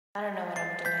I don't know what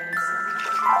I'm doing.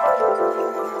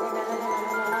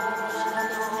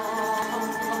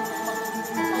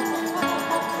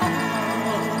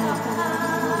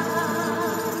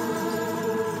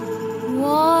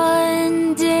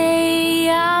 One day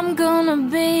I'm gonna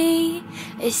be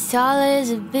as tall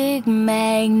as a big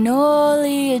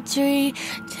magnolia tree.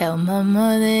 Tell my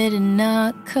mother to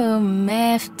not come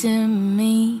after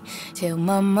me. Tell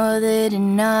my mother to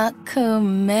not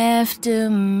come after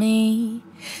me.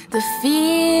 The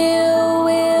fear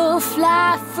will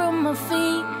fly from my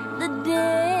feet the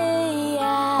day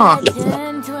I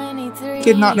turn 23.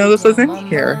 Did not know this was in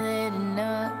here.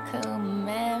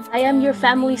 I am your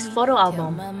family's photo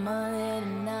album.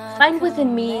 Find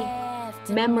within me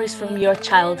memories from your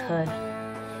childhood.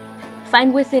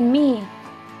 Find within me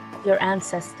your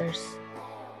ancestors.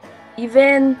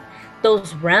 Even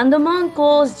those random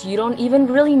uncles you don't even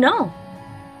really know.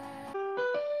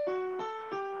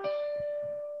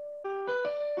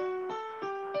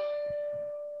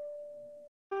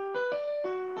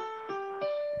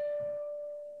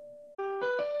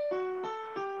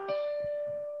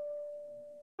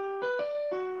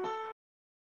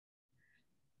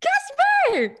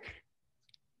 Kasper!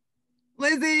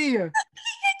 Lizzie! I had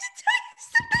to tell you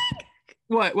something.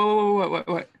 What?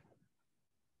 What?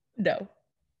 No.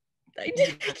 I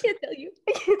can't tell you.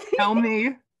 I can't Tell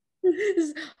me.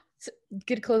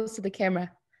 Get close to the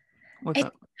camera. What's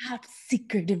up? Top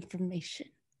secret information.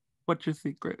 What's your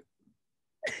secret?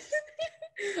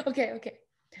 Okay.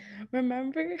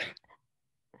 Remember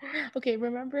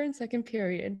in second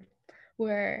period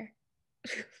where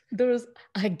there was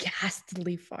a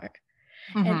ghastly fart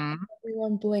and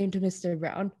everyone blamed Mr.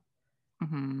 Brown.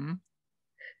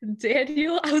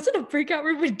 Daniel, I was in a breakout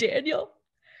room with Daniel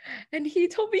and he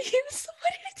told me he was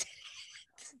somebody who did it.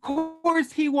 Of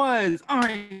course he was.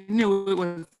 I knew it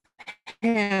was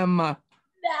him.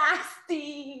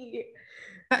 Nasty.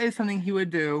 That is something he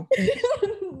would do.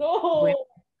 No.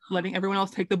 Letting everyone else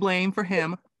take the blame for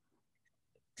him.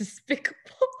 Despicable.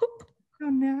 How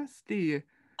nasty.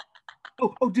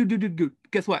 Oh, dude.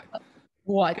 Guess what?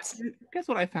 What? Guess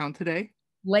what I found today?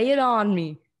 Lay it on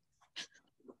me.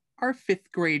 Our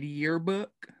 5th grade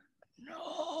yearbook.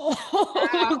 No.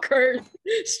 Curse.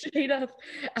 Straight up.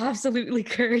 Absolutely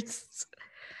cursed.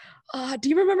 Do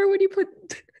you remember when you put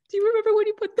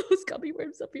those gummy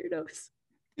worms up your nose?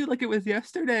 Dude, like it was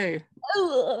yesterday.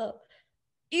 Ugh.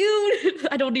 Ew.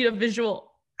 I don't need a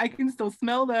visual. I can still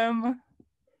smell them.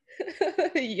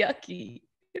 Yucky.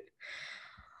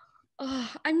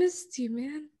 Oh, I missed you,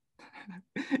 man.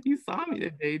 You saw me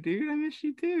today, dude. I miss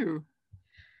you too.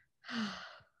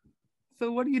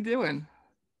 So what are you doing?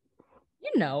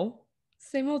 You know,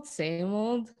 same old.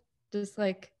 Just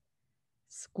like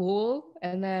school,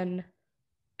 and then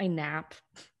I nap.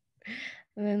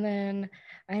 And then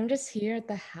I'm just here at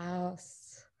the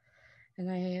house. And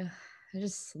I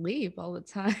just sleep all the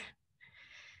time.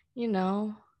 You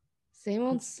know, same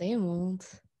old.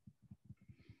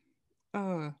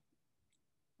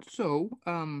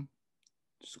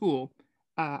 School.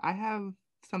 I have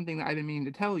something that I've been meaning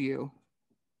to tell you.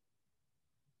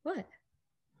 What?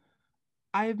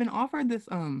 I've been offered this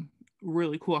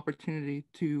really cool opportunity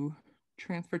to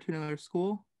transfer to another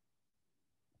school.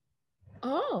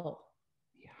 Oh.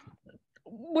 Yeah.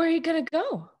 Where are you gonna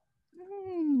go?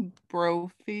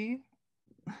 Brophy.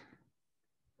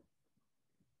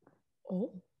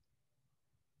 Oh.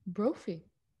 Brophy.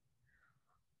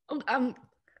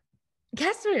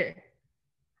 Kasper.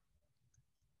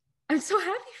 I'm so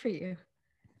happy for you.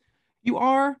 You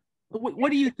are? What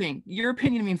do you think? Your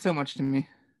opinion means so much to me.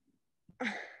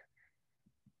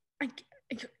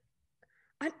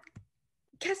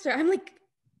 Kasper, I'm like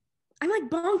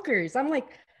bonkers. I'm like,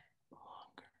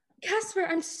 Kasper,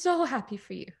 I'm so happy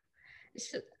for you.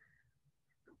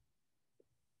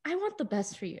 I want the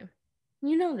best for you.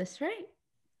 You know this, right?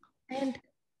 And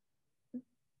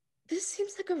this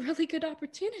seems like a really good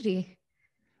opportunity.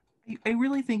 I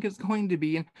really think it's going to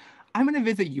be, and I'm going to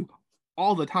visit you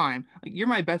all the time. Like, you're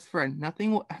my best friend.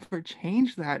 Nothing will ever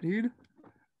change that, dude.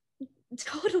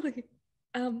 Totally.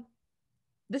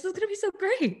 This is going to be so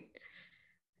great.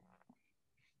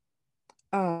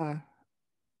 I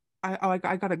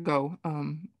gotta go.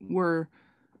 We're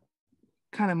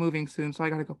kind of moving soon, so I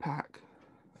gotta go pack.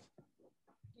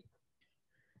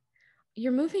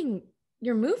 You're moving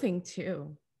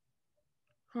too.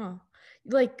 Huh.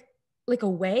 Like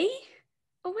away?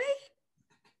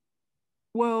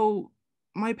 Well,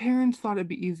 my parents thought it'd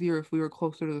be easier if we were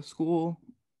closer to the school,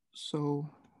 so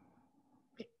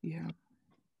yeah.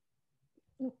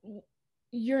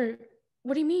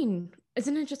 What do you mean?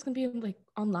 Isn't it just gonna be like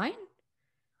online?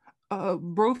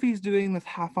 Brophy's doing this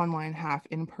half online, half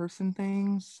in-person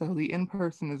thing, so the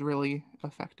in-person is really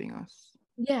affecting us.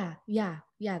 Yeah.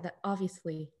 That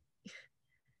obviously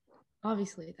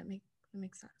that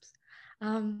makes sense.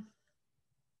 I'm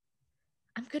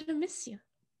gonna miss you.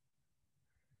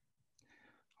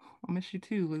 I'll miss you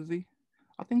too, Lizzie.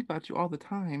 I'll think about you all the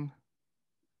time.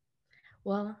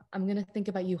 Well, I'm gonna think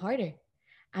about you harder.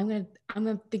 I'm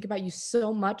gonna think about you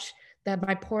so much that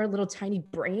my poor little tiny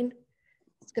brain,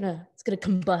 it's gonna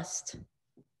combust.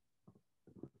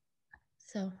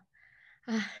 So,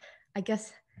 I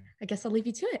guess I'll leave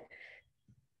you to it.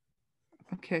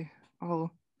 Okay,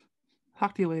 I'll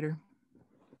talk to you later.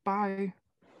 Bye.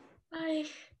 Bye.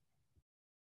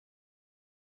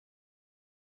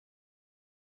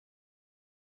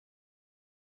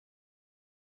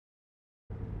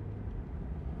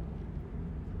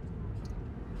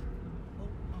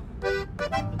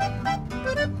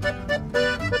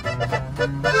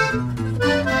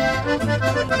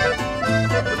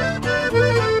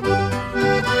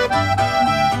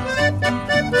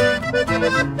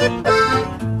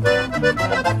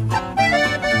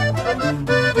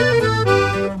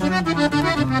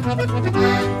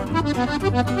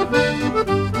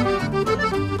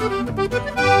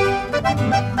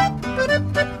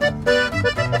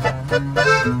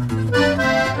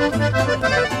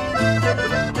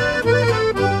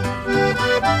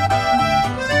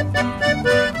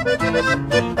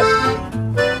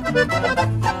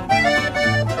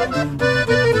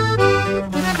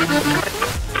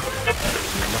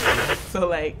 So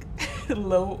like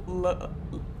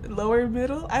lower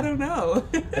middle? I don't know.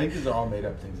 I think these are all made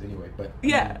up things anyway, but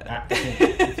yeah. I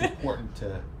think it's important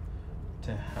to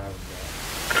have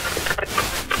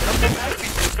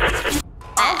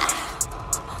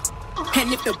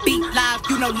And if the beat live,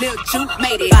 you know Lil Juke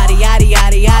made it. Body yaddy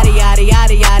yaddy yaddy yaddy yaddy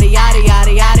yaddy yaddy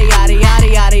yaddy yaddy yaddy yaddy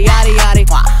yaddy yaddy yaddy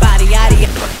body yaddy.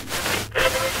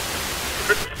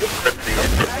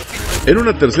 En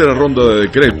una tercera ronda de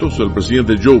decretos, el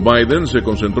presidente Joe Biden se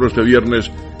concentró este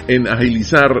viernes en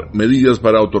agilizar medidas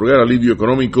para otorgar alivio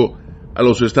económico a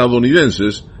los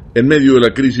estadounidenses en medio de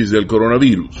la crisis del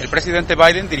coronavirus. El presidente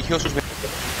Biden dirigió sus...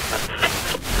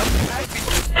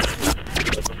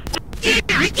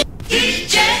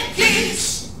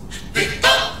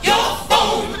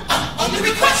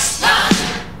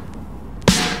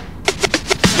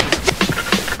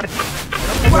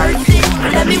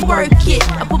 Let me work it.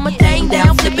 I put my thing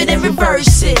down, flip it and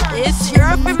reverse it. It's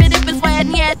your primitive, it's why I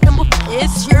need.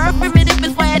 It's your primitive,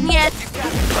 it's why I need.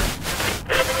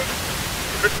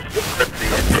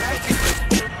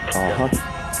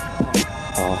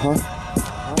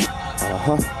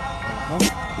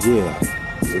 Yeah,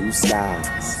 blue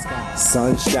skies,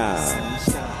 sunshine.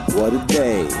 What a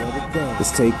day.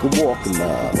 Let's take a walk in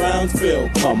love. Brownsville,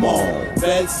 come on.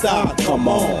 Bed-Stuy, come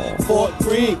on. Fort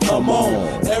Greene, come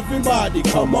on. Everybody,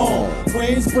 come on.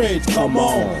 Queensbridge, come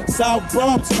on. South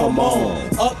Bronx, come on.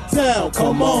 Uptown,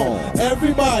 come on.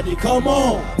 Everybody, come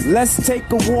on. Let's take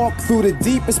a walk through the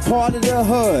deepest part of the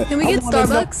hood. Can we get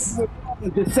Starbucks?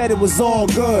 Just said it was all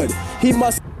good. He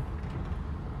must.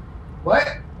 What?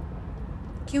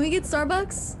 Can we get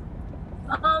Starbucks?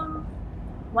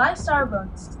 Why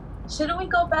Starbucks? Shouldn't we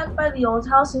go back by the old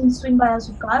house and swing by as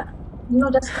we got? You know,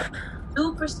 that's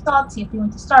super salty if you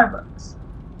went to Starbucks.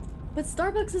 But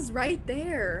Starbucks is right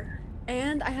there.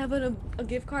 And I have a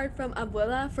gift card from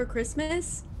Abuela for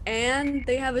Christmas. And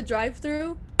they have a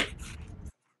drive-thru.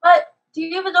 But do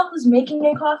you even know who's making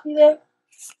your coffee there?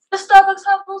 Does Starbucks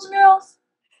have those murals?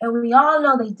 And we all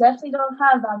know they definitely don't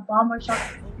have that bomber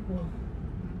chocolate.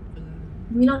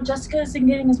 You know, Jessica isn't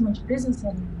getting as much business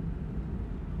anymore.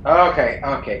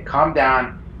 Okay, calm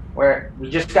down. We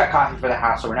just got coffee for the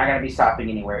house, so we're not going to be stopping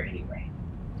anywhere anyway.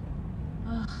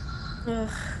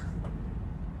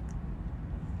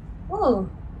 Ooh.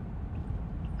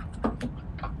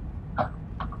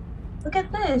 Look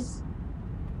at this.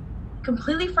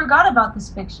 Completely forgot about this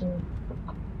picture.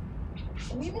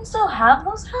 Do we even still have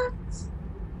those hats?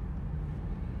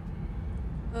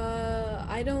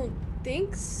 I don't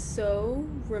think so.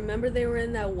 Remember they were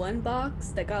in that one box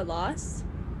that got lost?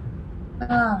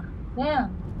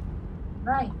 Damn.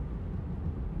 Right.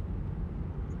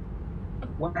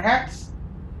 What hats?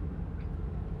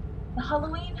 The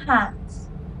Halloween hats.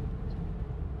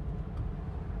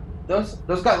 Those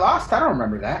got lost? I don't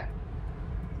remember that.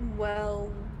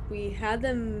 Well, we had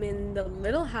them in the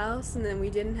little house, and then we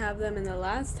didn't have them in the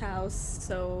last house,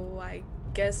 so I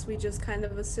guess we just kind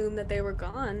of assumed that they were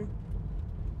gone.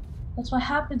 That's what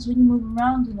happens when you move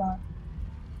around a lot.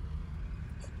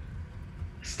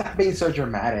 Stop being so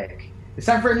dramatic. It's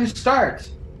time for a new start.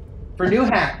 For new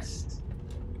hats.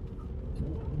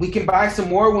 we can buy some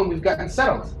more when we've gotten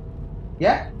settled.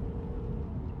 Yeah?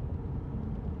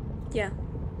 Yeah.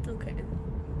 Okay.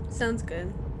 Sounds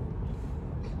good.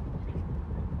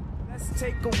 Let's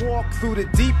take a walk through the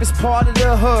deepest part of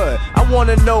the hood. I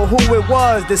wanna know who it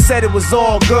was that said it was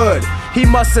all good. He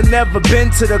must have never been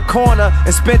to the corner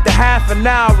and spent a half an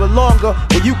hour or longer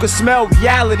where you could smell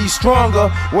reality stronger,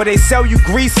 where they sell you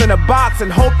grease in a box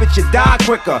and hope that you die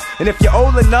quicker. And if you're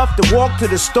old enough to walk to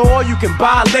the store, you can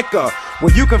buy liquor,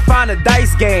 where you can find a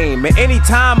dice game at any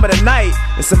time of the night,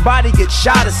 and somebody gets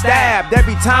shot or stabbed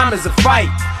every time there's a fight,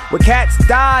 where cats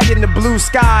die in the blue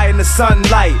sky in the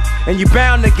sunlight, and you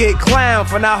bound to get clowned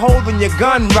for not holding your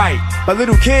gun right by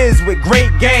little kids with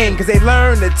great game, cause they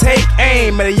learn to take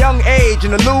aim at a young age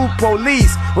and elude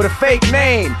police with a fake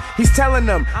name. He's telling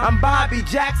them, I'm Bobby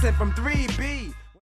Jackson from 3B.